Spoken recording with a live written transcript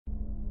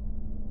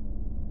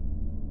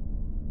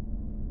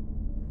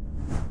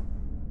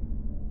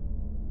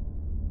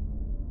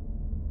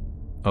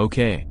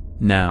Okay,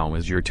 now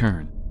is your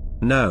turn.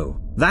 No,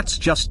 that's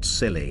just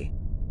silly.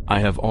 I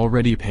have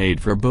already paid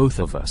for both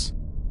of us.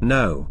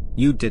 No,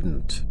 you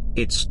didn't.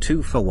 It's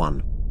 2 for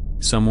 1.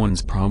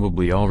 Someone's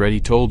probably already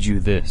told you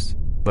this,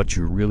 but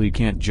you really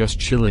can't just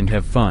chill and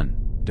have fun,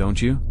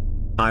 don't you?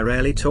 I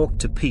rarely talk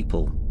to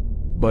people.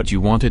 But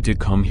you wanted to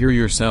come here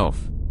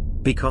yourself.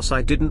 Because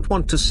I didn't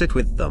want to sit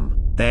with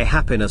them. Their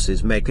happiness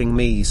is making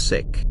me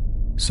sick.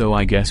 So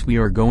I guess we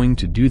are going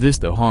to do this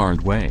the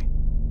hard way.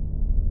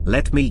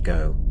 Let me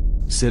go.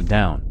 Sit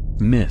down,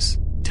 miss.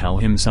 Tell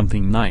him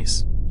something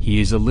nice. He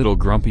is a little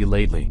grumpy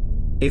lately.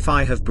 If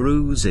I have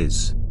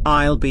bruises,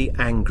 I'll be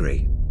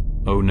angry.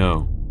 Oh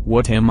no,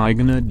 what am I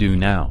gonna do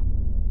now?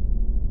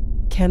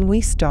 Can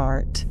we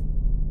start?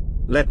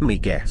 Let me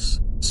guess.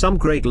 Some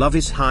great love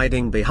is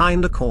hiding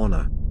behind a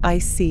corner. I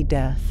see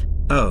death.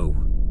 Oh.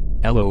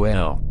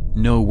 LOL,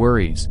 no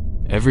worries.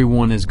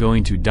 Everyone is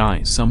going to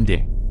die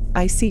someday.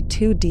 I see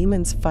 2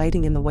 demons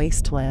fighting in the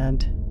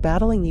wasteland,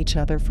 battling each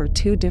other for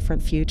 2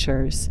 different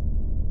futures.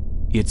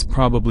 It's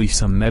probably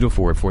some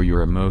metaphor for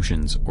your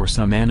emotions or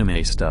some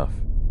anime stuff.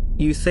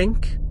 You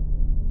think?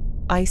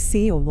 I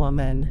see a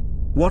woman.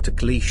 What a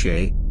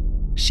cliché.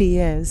 She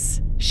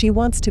is. She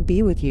wants to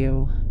be with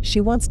you.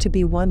 She wants to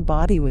be one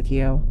body with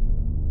you.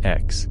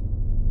 X.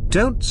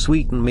 Don't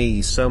sweeten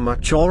me so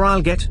much or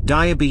I'll get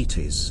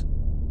diabetes.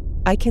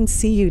 I can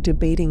see you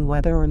debating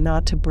whether or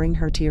not to bring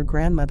her to your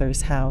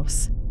grandmother's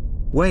house.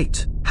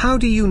 Wait, how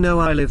do you know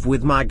I live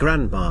with my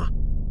grandma?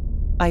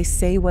 I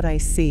say what I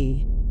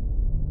see.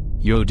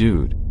 Yo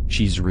dude,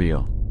 she's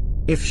real.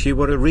 If she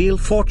were a real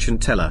fortune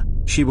teller,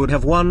 she would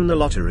have won the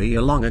lottery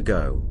long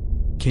ago.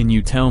 Can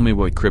you tell me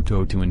what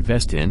crypto to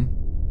invest in?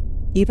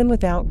 Even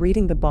without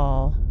reading the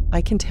ball,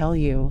 I can tell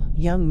you,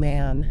 young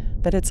man,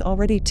 that it's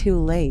already too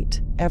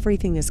late.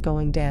 Everything is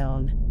going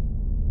down.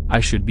 I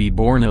should be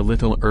born a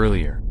little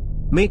earlier.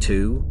 Me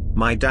too.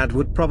 My dad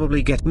would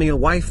probably get me a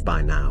wife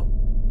by now.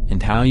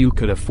 And how you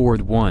could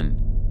afford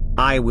one?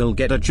 I will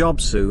get a job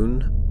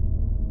soon.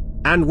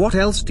 And what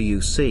else do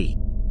you see?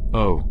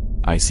 Oh,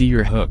 I see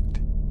you're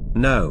hooked.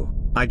 No,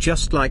 I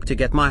just like to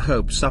get my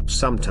hopes up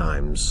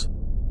sometimes.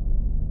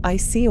 I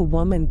see a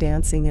woman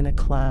dancing in a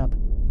club.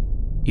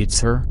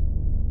 It's her?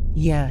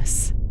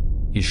 Yes.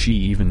 Is she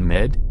even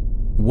med?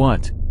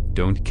 What?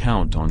 Don't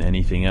count on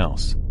anything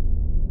else.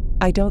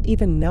 I don't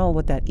even know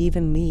what that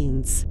even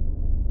means.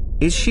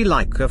 Is she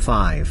like a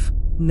 5?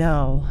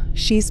 No,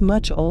 she's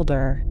much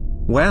older.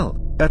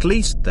 Well, at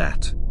least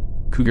that.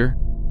 Cougar?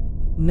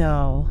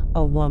 No,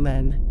 a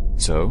woman.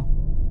 So?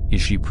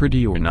 Is she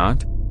pretty or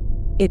not?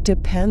 It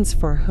depends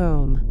for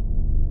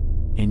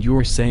whom. And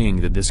you're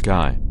saying that this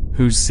guy,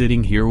 who's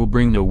sitting here, will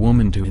bring the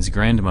woman to his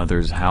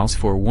grandmother's house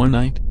for one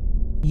night?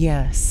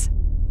 Yes.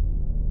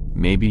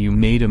 Maybe you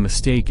made a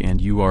mistake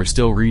and you are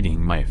still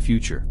reading my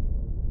future.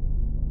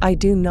 I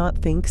do not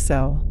think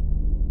so.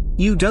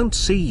 You don't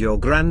see your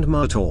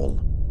grandma at all.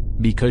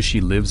 Because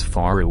she lives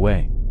far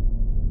away.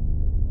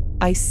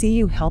 I see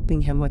you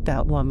helping him with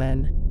that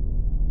woman.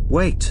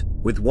 Wait,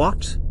 with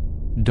what?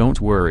 Don't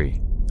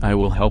worry, I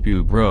will help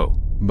you, bro,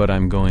 but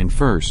I'm going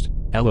first,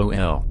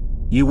 LOL.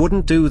 You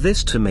wouldn't do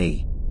this to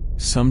me.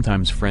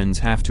 Sometimes friends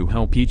have to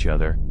help each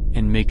other,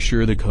 and make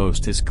sure the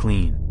coast is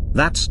clean.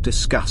 That's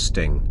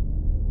disgusting.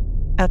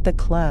 At the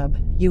club,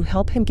 you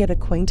help him get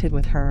acquainted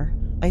with her.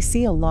 I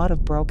see a lot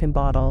of broken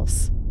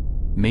bottles.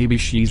 Maybe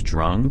she's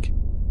drunk?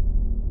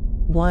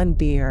 1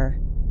 beer.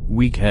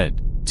 Weak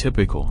head,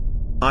 typical.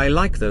 I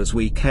like those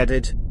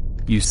weak-headed.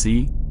 You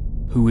see?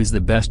 Who is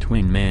the best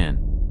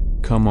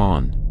wingman? Come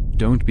on,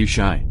 don't be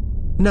shy.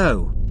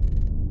 No.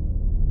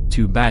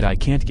 Too bad I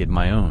can't get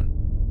my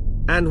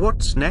own. And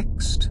what's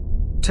next?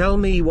 Tell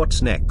me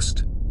what's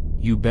next.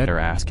 You better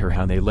ask her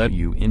how they let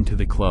you into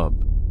the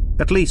club.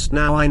 At least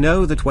now I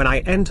know that when I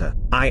enter,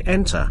 I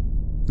enter.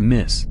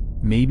 Miss,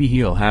 maybe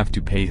he'll have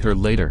to pay her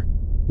later.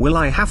 Will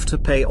I have to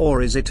pay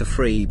or is it a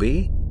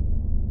freebie?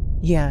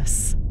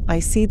 Yes, I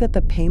see that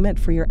the payment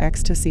for your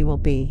ecstasy will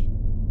be.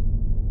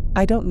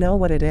 I don't know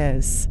what it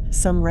is,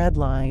 some red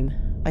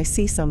line. I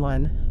see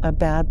someone, a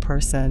bad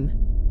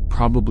person.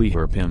 Probably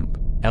her pimp,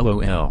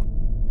 LOL.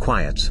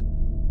 Quiet.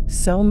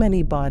 So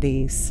many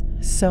bodies,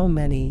 so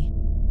many.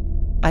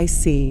 I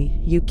see,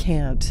 you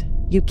can't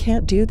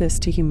do this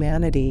to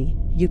humanity,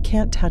 you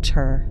can't touch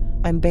her,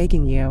 I'm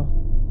begging you.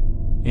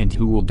 And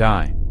who will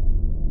die?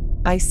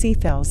 I see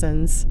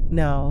thousands,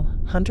 no,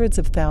 hundreds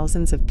of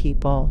thousands of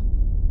people.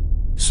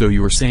 So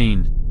you're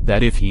saying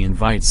that if he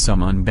invites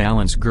some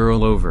unbalanced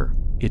girl over,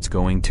 it's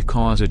going to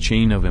cause a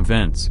chain of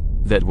events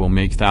that will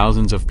make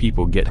thousands of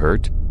people get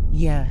hurt?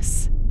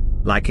 Yes.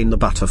 Like in the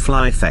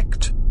butterfly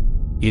effect.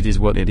 It is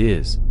what it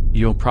is.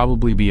 You'll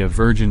probably be a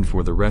virgin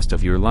for the rest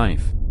of your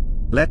life.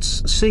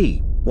 Let's see,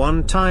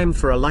 one time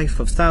for a life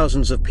of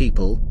thousands of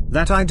people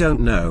that I don't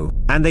know,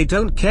 and they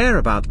don't care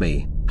about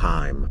me,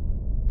 Haim.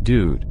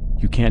 Dude,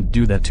 you can't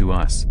do that to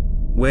us.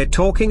 We're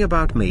talking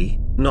about me,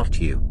 not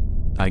you.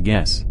 I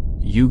guess,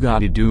 you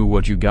gotta do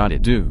what you gotta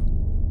do.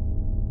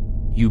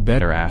 You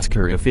better ask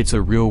her if it's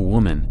a real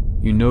woman.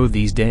 You know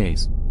these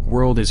days,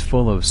 world is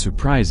full of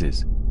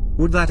surprises.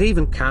 Would that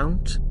even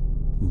count?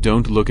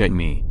 Don't look at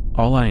me.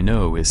 All I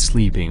know is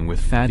sleeping with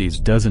fatties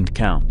doesn't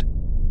count.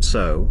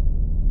 So?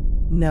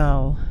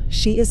 No,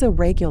 she is a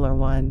regular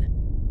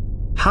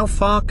one. How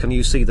far can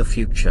you see the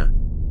future?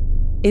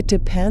 It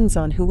depends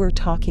on who we're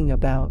talking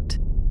about.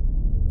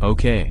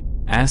 Okay,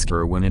 ask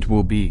her when it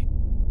will be.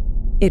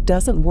 It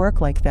doesn't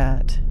work like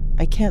that.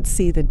 I can't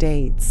see the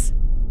dates.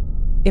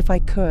 If I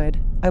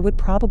could, I would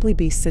probably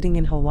be sitting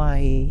in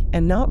Hawaii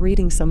and not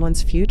reading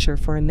someone's future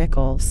for a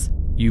nickels.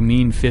 You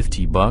mean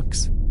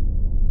 $50?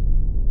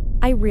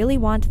 I really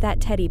want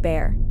that teddy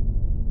bear.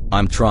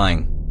 I'm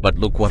trying, but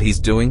look what he's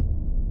doing.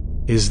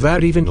 Is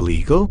that even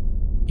legal?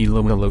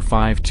 Ilowilo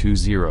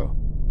 520.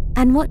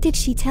 And what did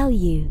she tell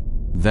you?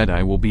 That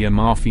I will be a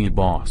mafia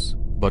boss,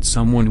 but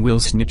someone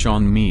will snitch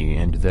on me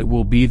and that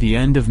will be the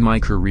end of my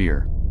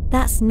career.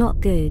 That's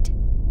not good.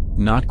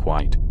 Not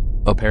quite.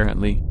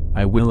 Apparently,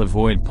 I will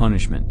avoid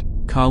punishment,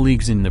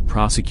 colleagues in the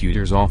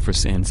prosecutor's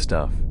office and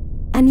stuff.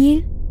 And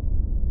you?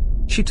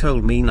 She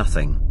told me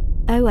nothing.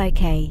 Oh,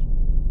 okay.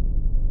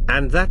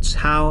 And that's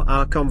how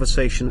our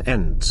conversation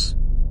ends.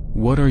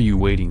 What are you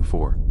waiting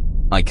for?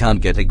 I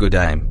can't get a good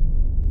aim.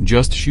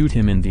 Just shoot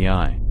him in the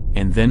eye,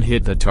 and then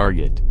hit the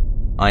target.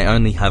 I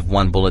only have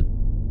one bullet.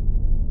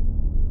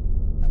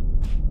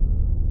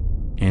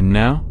 And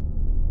now?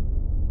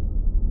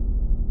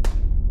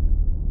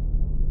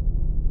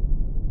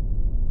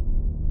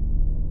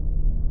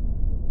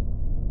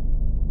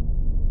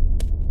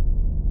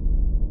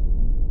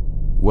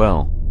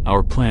 Well,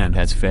 our plan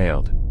has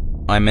failed.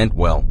 I meant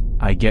well.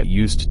 I get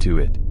used to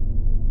it.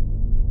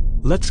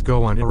 Let's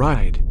go on a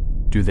ride.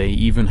 Do they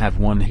even have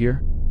one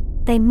here?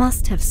 They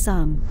must have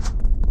some.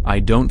 I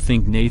don't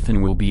think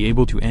Nathan will be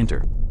able to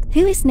enter.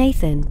 Who is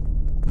Nathan?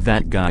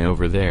 That guy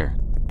over there.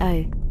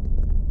 Oh.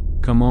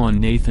 Come on,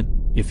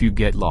 Nathan. If you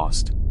get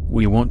lost,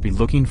 we won't be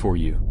looking for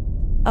you.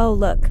 Oh,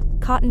 look,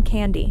 cotton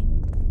candy.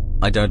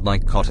 I don't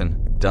like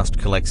cotton. Dust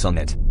collects on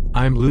it.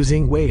 I'm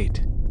losing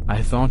weight.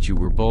 I thought you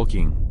were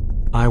bulking.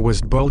 I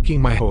was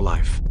bulking my whole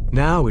life.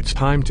 Now it's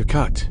time to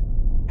cut.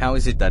 How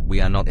is it that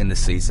we are not in the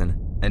season,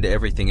 and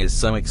everything is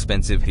so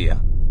expensive here?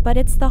 But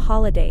it's the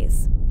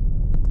holidays.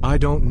 I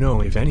don't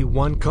know if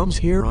anyone comes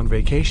here on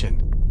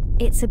vacation.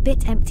 It's a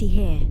bit empty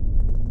here.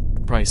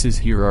 Prices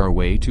here are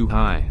way too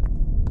high.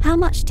 How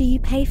much do you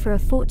pay for a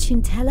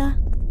fortune teller?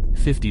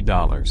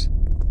 $50.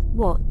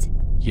 What?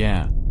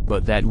 Yeah,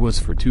 but that was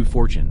for 2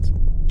 fortunes.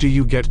 Do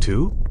you get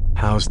two?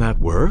 How's that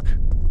work?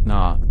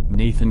 Nah,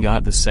 Nathan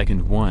got the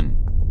second one.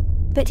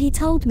 But he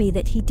told me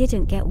that he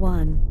didn't get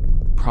one.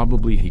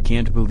 Probably he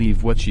can't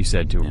believe what she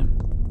said to him.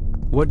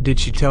 What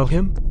did she tell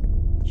him?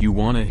 You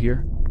wanna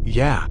hear?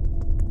 Yeah.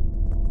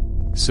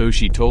 So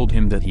she told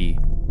him that he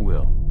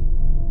will.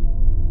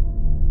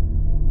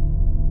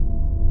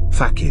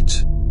 Fuck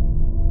it.